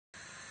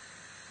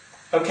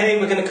Okay,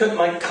 we're going to cook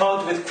my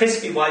cod with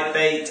crispy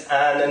whitebait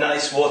and a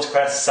nice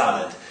watercress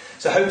salad.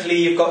 So hopefully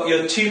you've got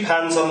your 2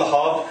 pans on the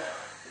hob,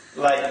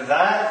 like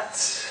that.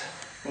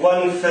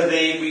 One for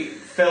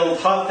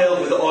half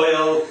filled with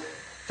oil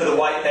for the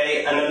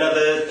whitebait, and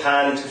another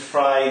pan to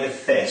fry the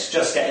fish,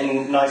 just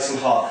getting nice and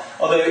hot.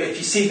 Although if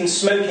you see them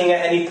smoking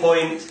at any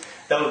point,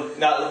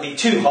 that'll be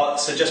too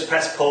hot, so just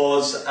press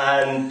pause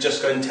and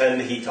just go and turn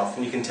the heat off,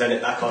 and you can turn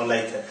it back on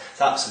later.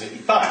 It's absolutely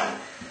fine.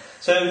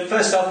 So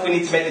first off, we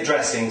need to make the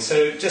dressing.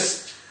 So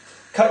just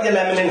cut your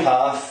lemon in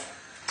half,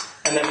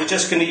 and then we're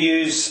just going to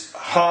use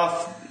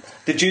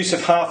the juice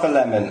of half a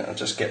lemon. I'll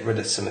just get rid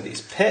of some of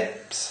these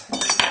pips.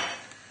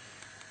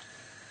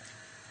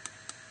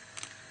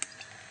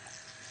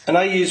 And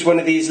I use one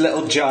of these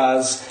little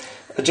jars.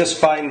 I just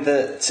find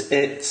that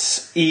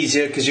it's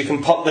easier because you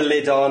can pop the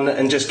lid on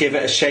and just give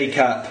it a shake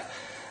up.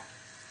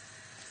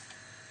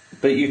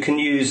 But you can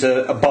use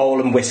a bowl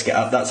and whisk it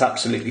up, that's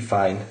absolutely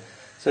fine.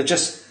 So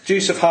just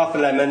juice of half a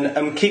lemon,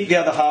 and keep the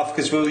other half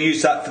because we'll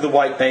use that for the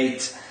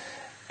whitebait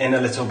in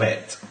a little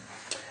bit.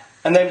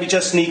 And then we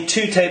just need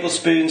 2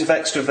 tablespoons of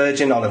extra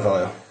virgin olive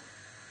oil.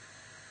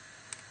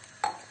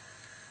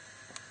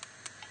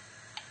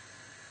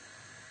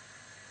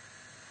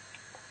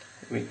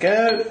 Here we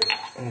go,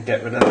 and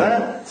get rid of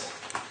that.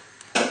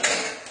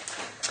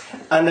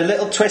 And a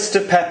little twist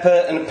of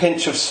pepper and a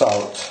pinch of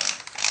salt.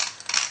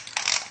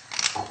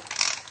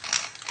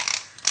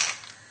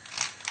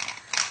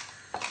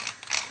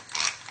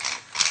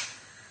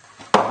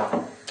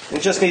 You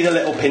just need a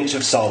little pinch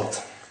of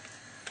salt.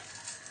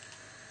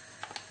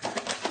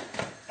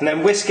 And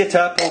then whisk it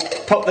up, or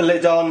pop the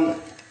lid on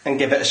and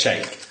give it a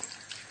shake.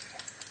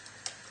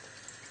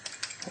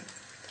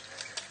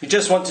 You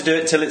just want to do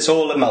it till it's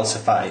all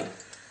emulsified.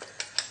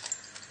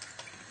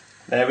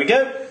 There we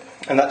go.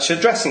 And that's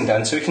your dressing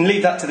done. So we can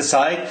leave that to the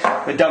side.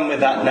 We're done with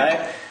that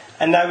now.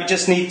 And now we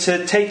just need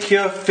to take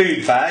your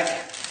food bag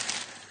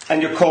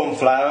and your corn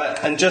flour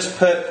and just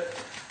put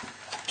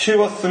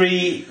 2 or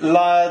 3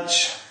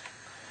 large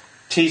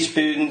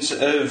teaspoons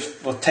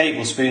or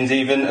tablespoons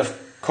even, of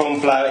corn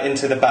flour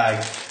into the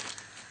bag.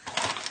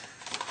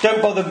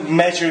 Don't bother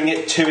measuring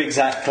it too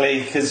exactly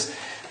because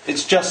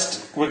it's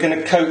just, we're going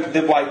to coat the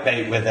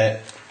whitebait with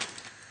it.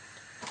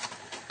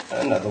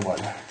 Another one,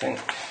 I think.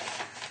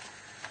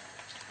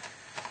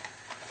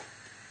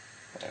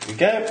 There we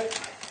go.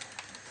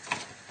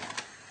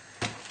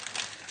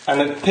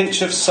 And a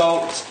pinch of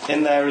salt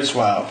in there as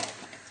well.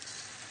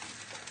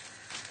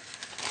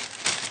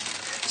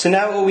 So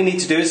now all we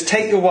need to do is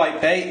take your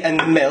whitebait and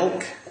the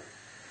milk,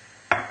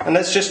 and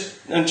I'm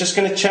just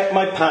going to check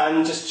my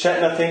pan, just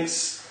check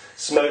nothing's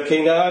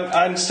smoking. No,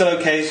 I'm still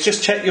okay.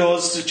 Just check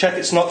yours to check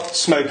it's not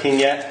smoking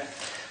yet.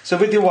 So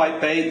with your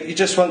whitebait, you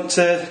just want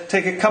to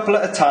take a couple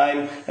at a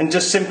time and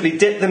just simply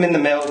dip them in the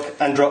milk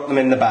and drop them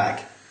in the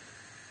bag.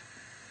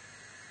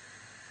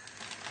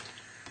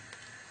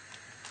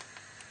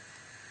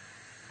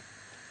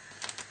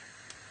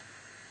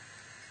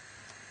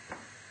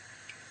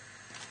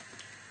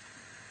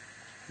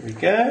 Here we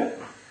go.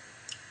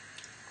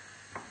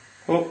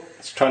 Oh,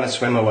 it's trying to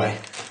swim away.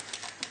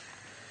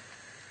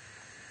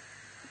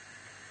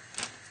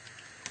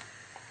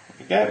 There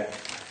we go.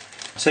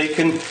 So you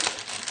can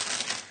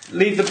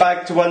leave the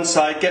bag to one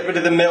side, get rid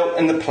of the milk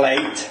and the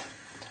plate,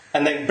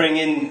 and then bring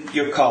in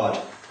your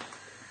cod.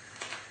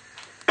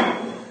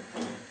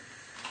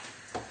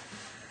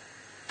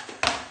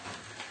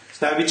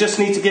 So now we just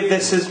need to give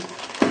this a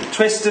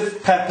twist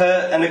of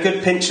pepper and a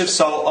good pinch of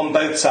salt on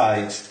both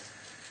sides.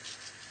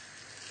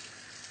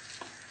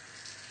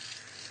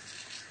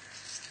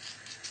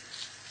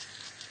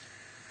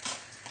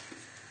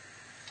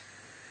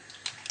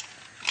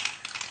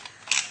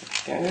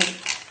 Okay.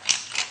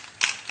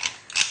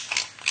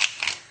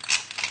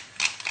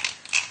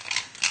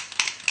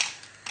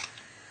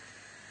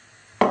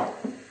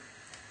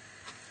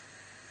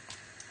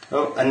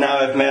 Oh, and now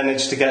I've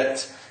managed to get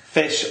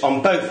fish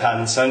on both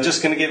hands, so I'm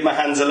just going to give my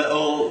hands a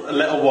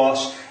little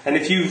wash, and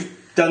if you've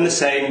done the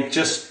same,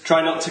 just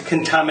try not to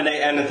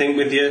contaminate anything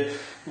with your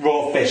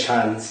raw fish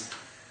hands.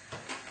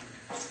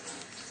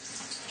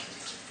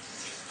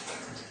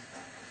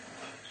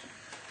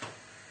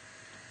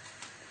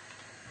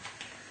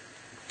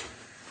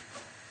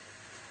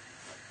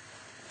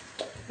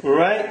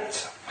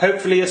 Right,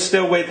 hopefully you're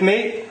still with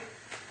me.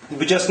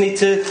 We just need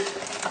to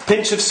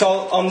pinch of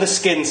salt on the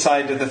skin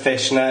side of the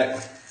fish now.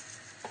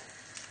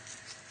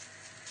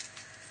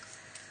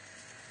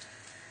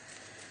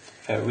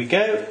 There we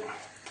go.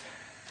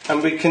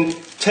 And we can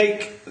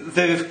take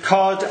the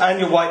cod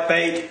and your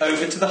whitebait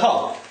over to the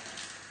hob.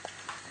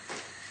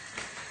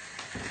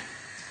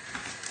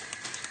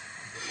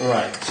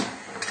 Right.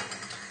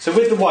 So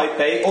with the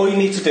whitebait, all you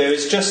need to do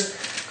is just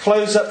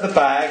close up the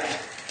bag,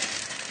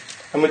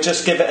 and we'll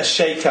just give it a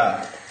shake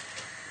up.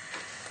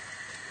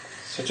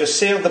 So just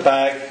seal the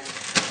bag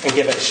and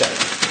give it a shake.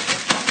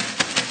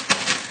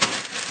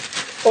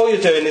 All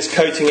you're doing is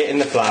coating it in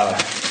the flour.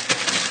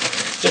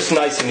 Just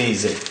nice and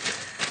easy.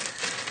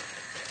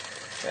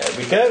 There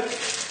we go.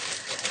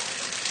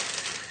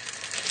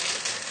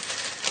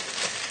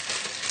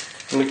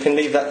 And we can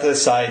leave that to the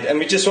side. And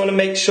we just want to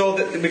make sure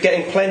that we're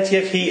getting plenty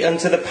of heat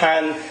into the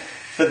pan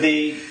for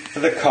the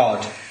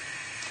cod.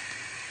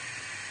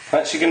 I'm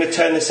actually going to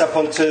turn this up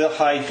onto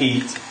high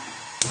heat.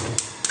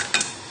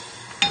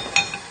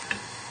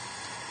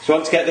 So you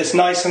want to get this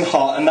nice and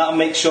hot, and that'll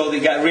make sure that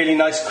you get a really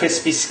nice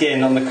crispy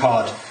skin on the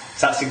cod.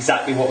 So that's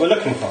exactly what we're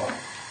looking for.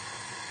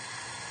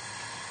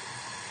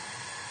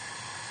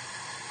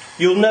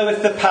 You'll know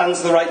if the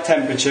pan's the right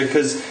temperature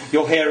because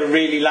you'll hear a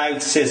really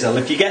loud sizzle.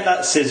 If you get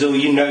that sizzle,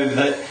 you know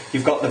that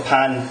you've got the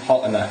pan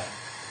hot enough.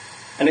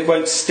 And it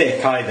won't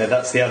stick either,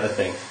 that's the other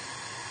thing.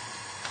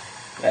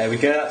 There we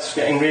go, that's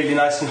getting really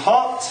nice and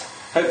hot.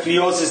 Hopefully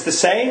yours is the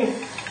same.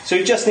 So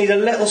you just need a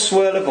little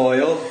swirl of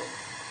oil.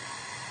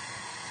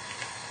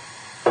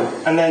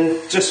 And then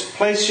just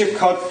place your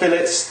cod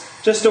fillets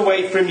just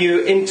away from you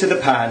into the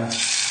pan.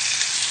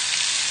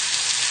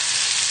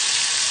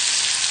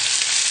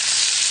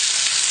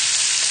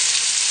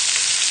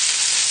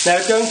 Now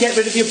go and get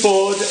rid of your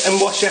board and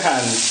wash your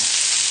hands.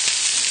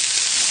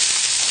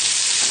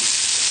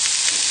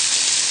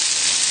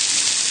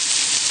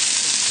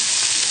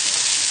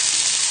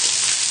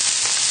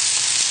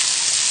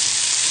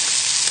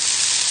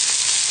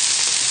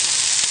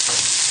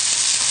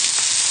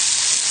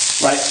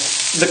 Right,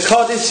 the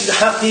cod is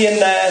happy in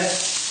there,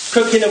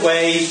 cooking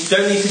away, you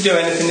don't need to do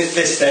anything at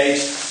this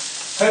stage.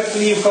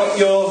 Hopefully you've got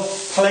your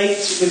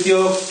plate with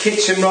your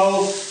kitchen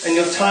roll and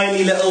your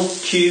tiny little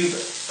cube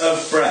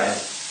of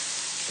bread.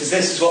 Because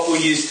this is what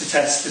we'll use to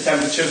test the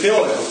temperature of the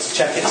oil, to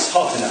check it's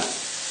hot enough.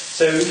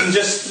 So you can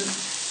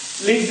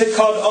just leave the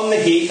cod on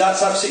the heat,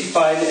 that's absolutely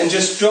fine, and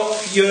just drop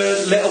your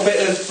little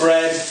bit of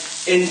bread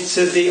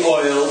into the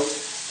oil,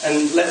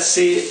 and let's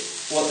see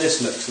what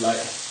this looks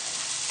like.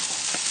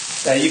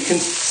 There you can,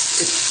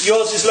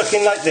 yours is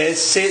looking like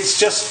this, see it's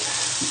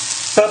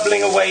just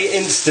bubbling away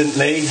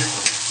instantly.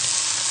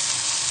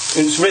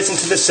 It's risen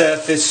to the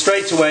surface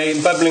straight away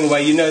and bubbling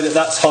away, you know that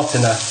that's hot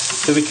enough.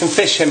 So we can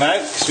fish him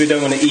out because we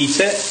don't want to eat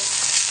it.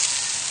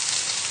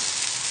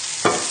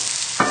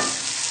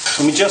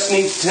 And we just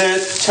need to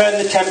turn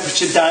the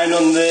temperature down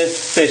on the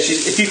fish.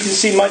 If you can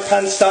see my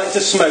pan's starting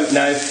to smoke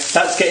now,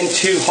 that's getting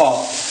too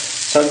hot.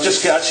 So I'm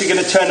just actually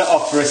going to turn it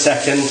off for a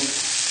second,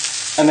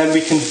 and then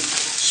we can,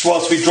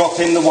 whilst we drop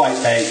in the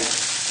whitebait.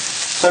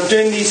 So I'm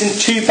doing these in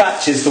 2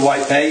 batches, the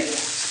whitebait.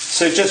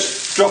 So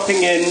just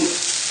dropping in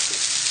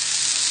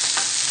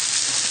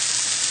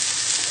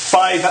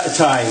 5 at a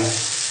time.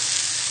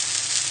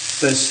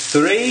 There's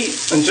 3,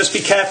 and just be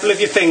careful of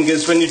your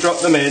fingers when you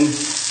drop them in.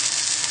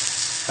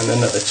 And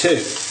another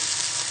 2.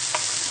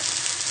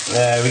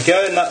 There we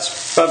go, and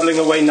that's bubbling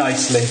away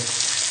nicely.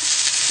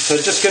 So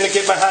just going to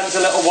give my hands a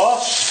little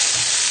wash.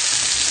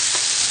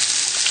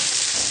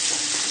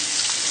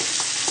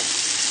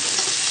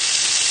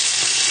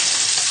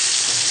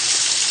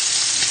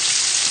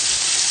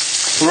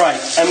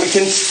 Right, and we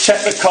can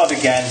check the cod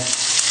again.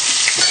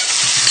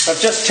 I've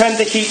just turned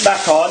the heat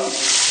back on.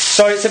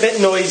 Sorry it's a bit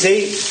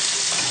noisy.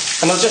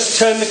 And I'll just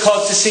turn the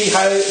cod to see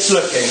how it's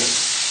looking.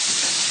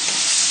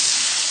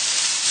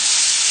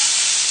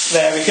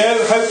 There we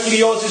go. Hopefully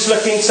yours is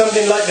looking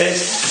something like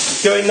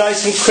this. Going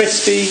nice and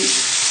crispy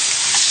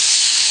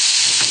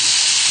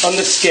on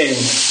the skin.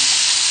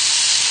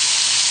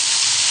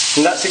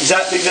 And that's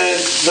exactly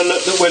the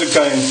look that we're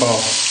going for.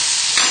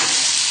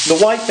 The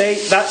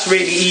whitebait, that's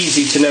really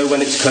easy to know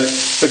when it's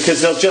cooked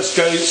because they'll just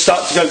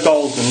start to go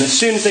golden. As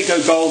soon as they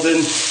go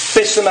golden,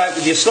 fish them out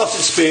with your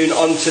slotted spoon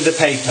onto the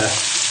paper.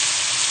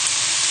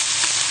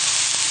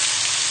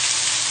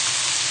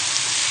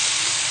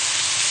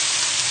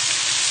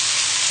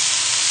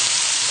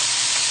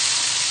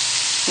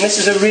 And this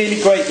is a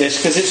really great dish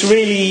because it's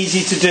really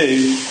easy to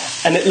do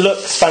and it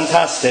looks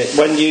fantastic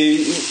when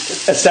you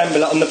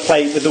assemble it on the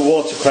plate with the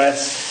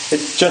watercress.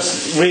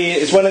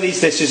 It's one of these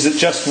dishes that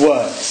just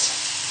works.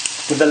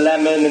 With the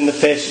lemon and the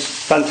fish, it's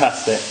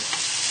fantastic.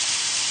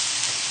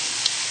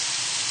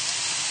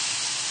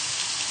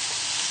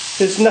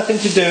 There's nothing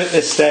to do at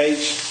this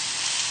stage.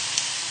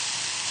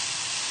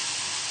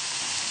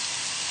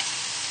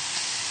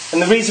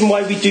 And the reason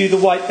why we do the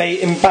whitebait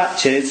in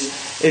batches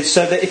is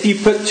so that if you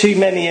put too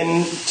many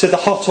into the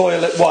hot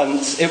oil at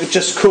once, it would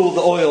just cool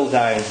the oil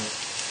down.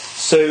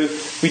 So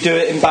we do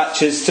it in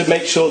batches to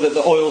make sure that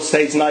the oil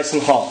stays nice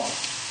and hot.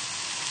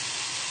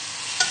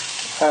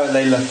 How are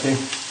they looking?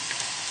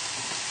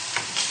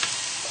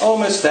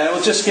 Almost there.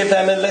 We'll just give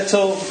them a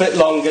little bit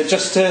longer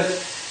just to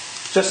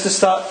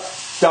start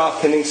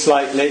darkening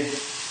slightly.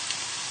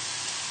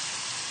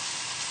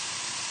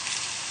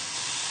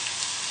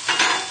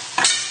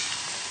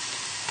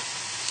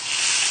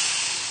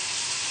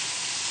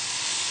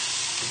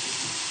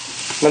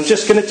 And I'm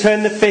just going to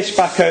turn the fish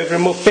back over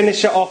and we'll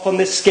finish it off on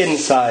the skin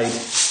side.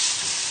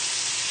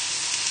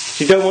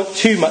 You don't want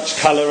too much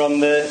colour on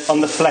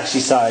the fleshy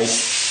side.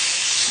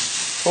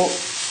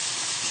 Oh.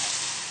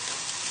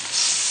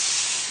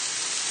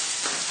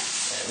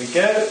 There we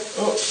go.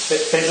 Oh, a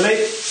bit fiddly.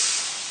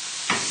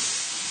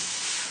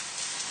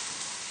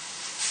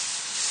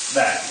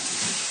 There.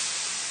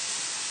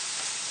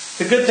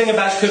 The good thing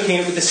about cooking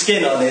it with the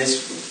skin on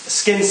is,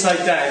 skin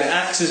side down, it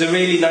acts as a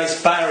really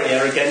nice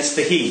barrier against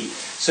the heat.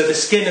 So the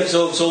skin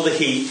absorbs all the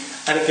heat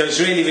and it goes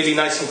really, really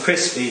nice and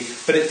crispy,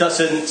 but it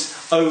doesn't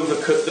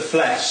overcook the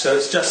flesh. So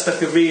it's just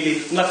like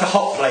a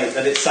hot plate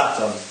that it's sat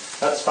on.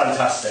 That's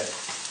fantastic.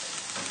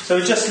 So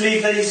we'll just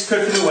leave these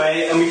cooking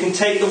away and we can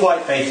take the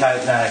whitebait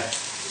out now.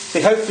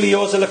 See, hopefully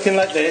yours are looking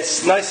like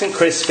this, nice and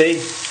crispy.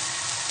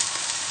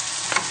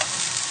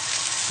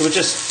 So we'll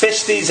just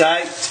fish these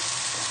out,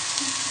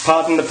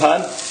 pardon the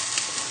pun,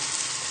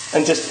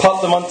 and just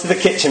pop them onto the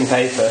kitchen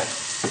paper.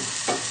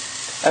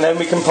 And then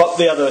we can pop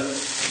the other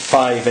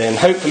 5 in.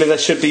 Hopefully there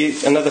should be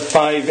another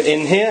 5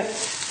 in here.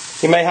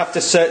 You may have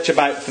to search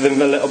about for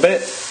them a little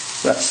bit.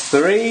 That's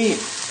 3.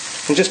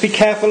 And just be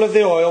careful of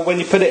the oil when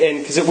you put it in,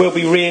 because it will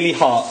be really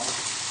hot.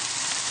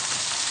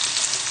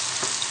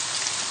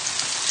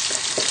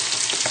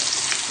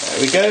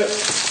 There we go.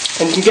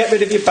 And you can get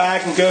rid of your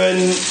bag and go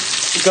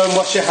and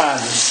wash your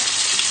hands.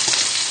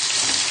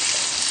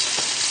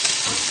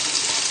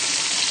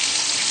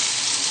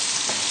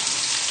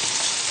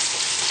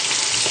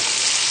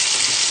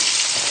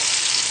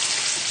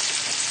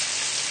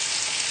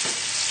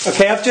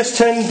 Okay, I've just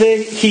turned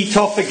the heat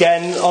off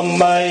again on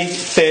my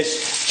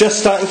fish, just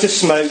starting to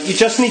smoke. You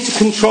just need to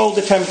control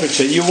the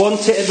temperature. You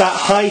want it at that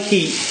high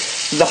heat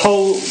the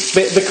whole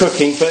bit of the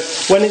cooking, but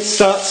when it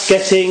starts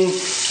getting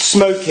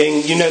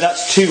smoking, you know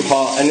that's too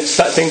hot and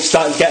things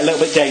starting to get a little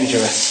bit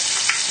dangerous.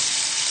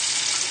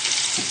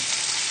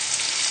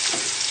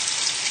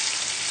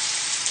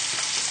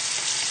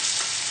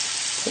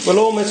 It will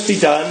almost be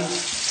done.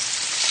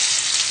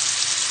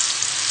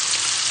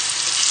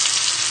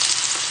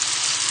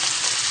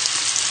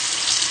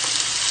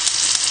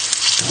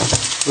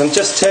 I'm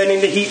just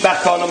turning the heat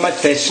back on my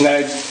fish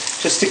now,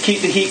 just to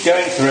keep the heat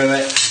going through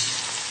it.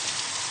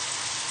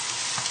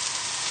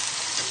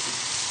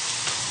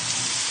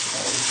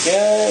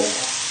 There we go.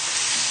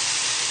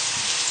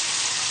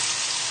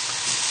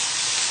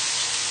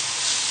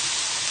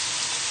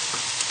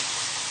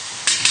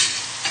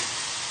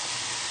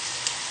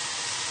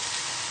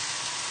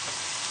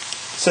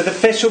 So the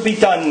fish will be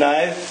done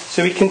now,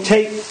 so we can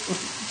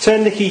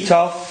turn the heat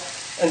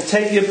off and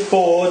take your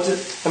board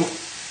and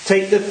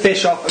take the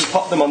fish off and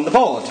pop them on the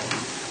board.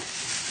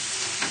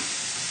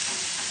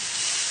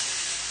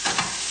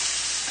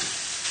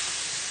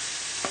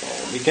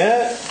 There we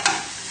go.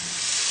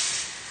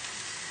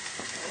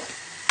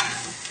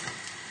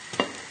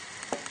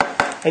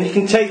 And you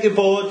can take the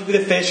board with the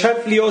fish.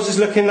 Hopefully yours is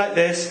looking like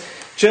this,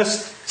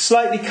 just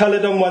slightly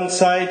coloured on one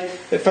side.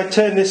 If I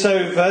turn this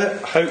over,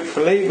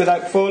 hopefully,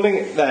 without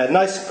falling, there,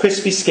 nice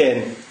crispy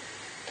skin.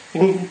 You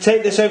can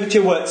take this over to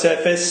your work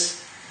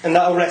surface and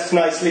that'll rest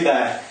nicely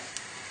there.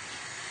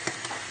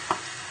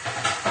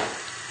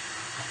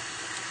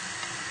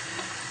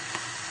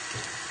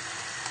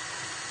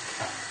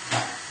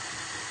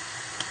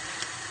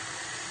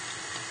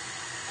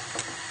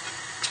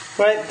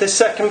 Right, the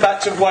second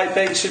batch of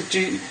whitebait should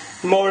be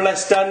more or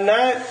less done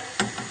now.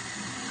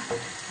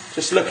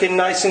 Just looking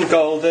nice and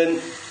golden.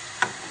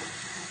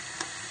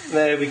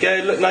 There we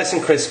go, look nice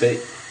and crispy.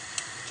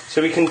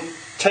 So we can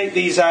take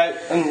these out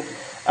and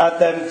add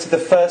them to the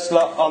first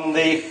lot on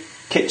the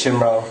kitchen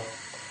roll.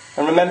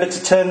 And remember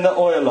to turn the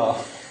oil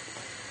off.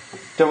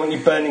 Don't want you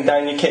burning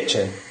down your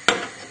kitchen.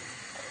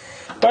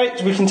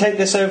 Right, we can take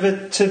this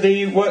over to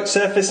the work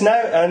surface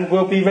now and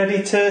we'll be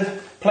ready to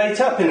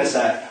plate up in a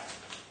sec.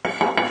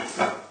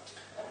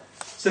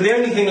 So the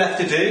only thing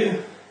left to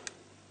do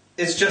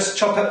is just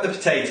chop up the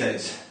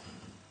potatoes.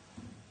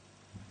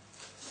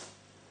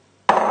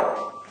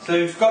 So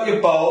you've got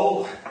your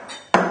bowl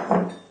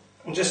and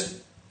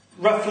just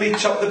roughly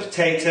chop the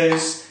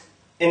potatoes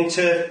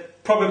into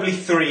probably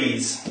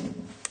 3s.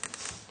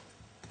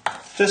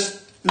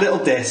 Just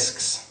little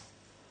discs,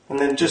 and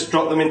then just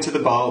drop them into the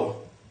bowl.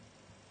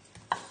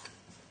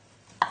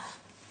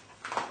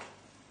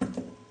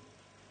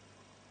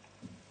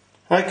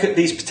 I cooked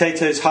these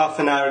potatoes half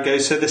an hour ago,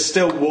 so they're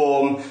still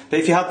warm, but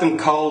if you had them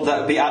cold that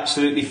would be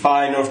absolutely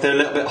fine, or if they're a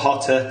little bit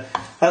hotter.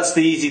 That's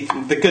the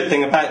good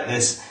thing about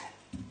this.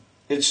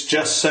 It's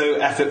just so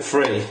effort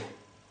free.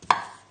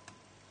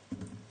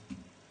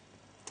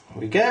 Here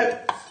we go.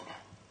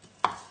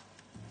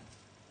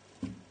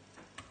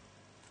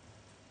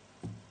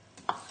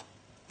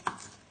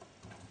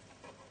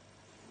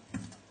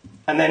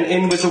 And then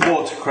in with the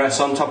watercress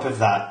on top of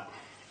that.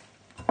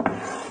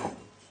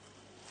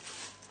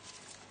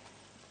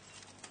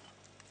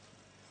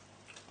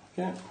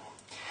 Yeah.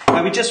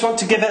 Now we just want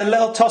to give it a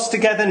little toss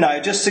together now,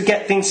 just to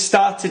get things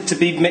started to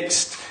be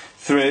mixed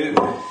through.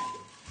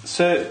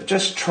 So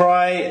just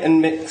try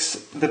and mix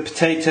the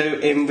potato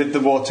in with the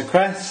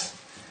watercress.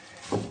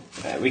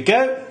 There we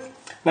go.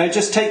 Now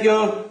just take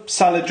your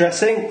salad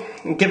dressing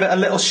and give it a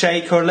little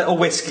shake or a little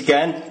whisk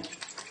again.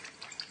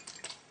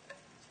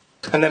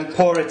 And then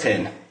pour it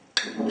in.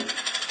 There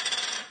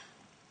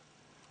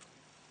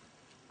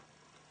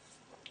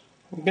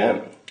we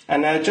go.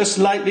 And now just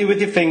lightly with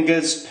your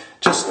fingers,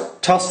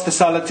 just toss the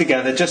salad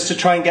together, just to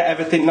try and get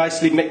everything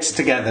nicely mixed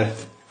together.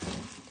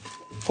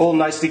 All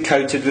nicely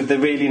coated with the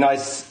really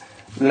nice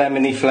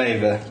lemony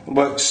flavour.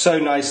 Works so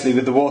nicely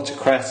with the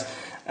watercress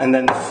and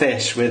then the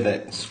fish with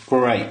it. It's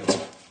great.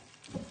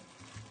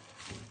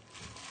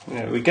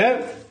 There we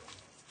go.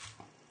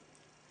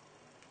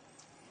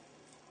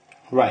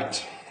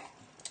 Right.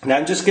 Now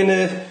I'm just going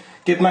to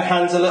give my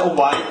hands a little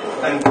wipe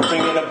and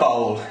bring in a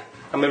bowl.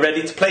 And we're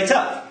ready to plate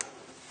up.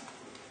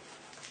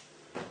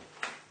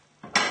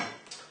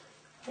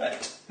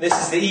 Right. This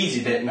is the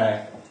easy bit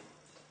now.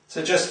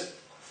 So just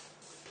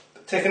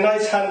take a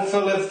nice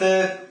handful of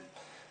the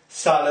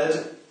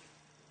salad,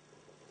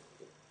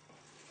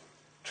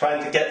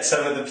 trying to get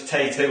some of the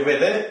potato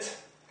with it,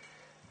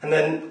 and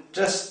then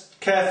just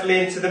carefully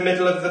into the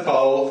middle of the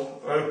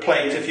bowl, or a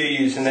plate if you're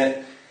using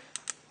it.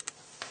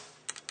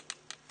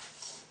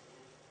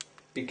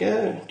 There you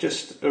go,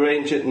 just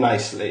arrange it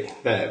nicely,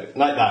 there,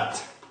 like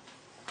that.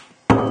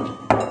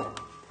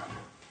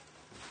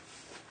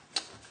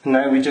 And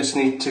now we just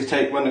need to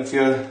take one of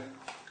your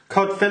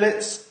cod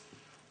fillets,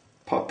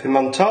 pop him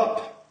on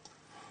top.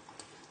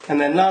 And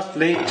then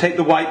lastly, take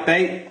the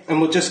whitebait and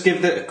we'll just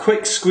give it a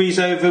quick squeeze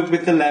over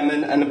with the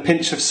lemon and a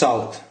pinch of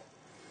salt.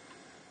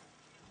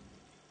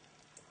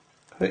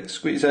 Quick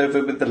squeeze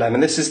over with the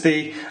lemon. This is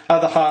the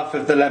other half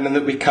of the lemon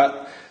that we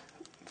cut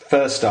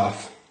first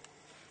off.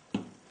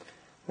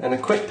 And a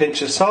quick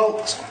pinch of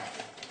salt.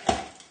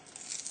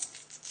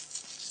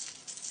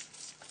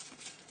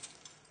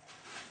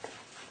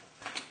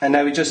 And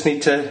now we just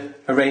need to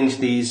arrange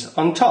these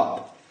on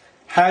top.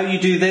 How you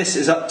do this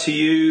is up to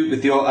you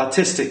with your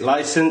artistic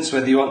license,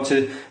 whether you want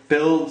to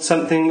build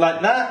something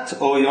like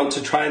that or you want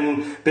to try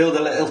and build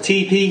a little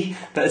teepee,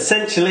 but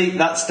essentially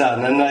that's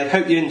done and I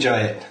hope you enjoy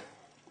it.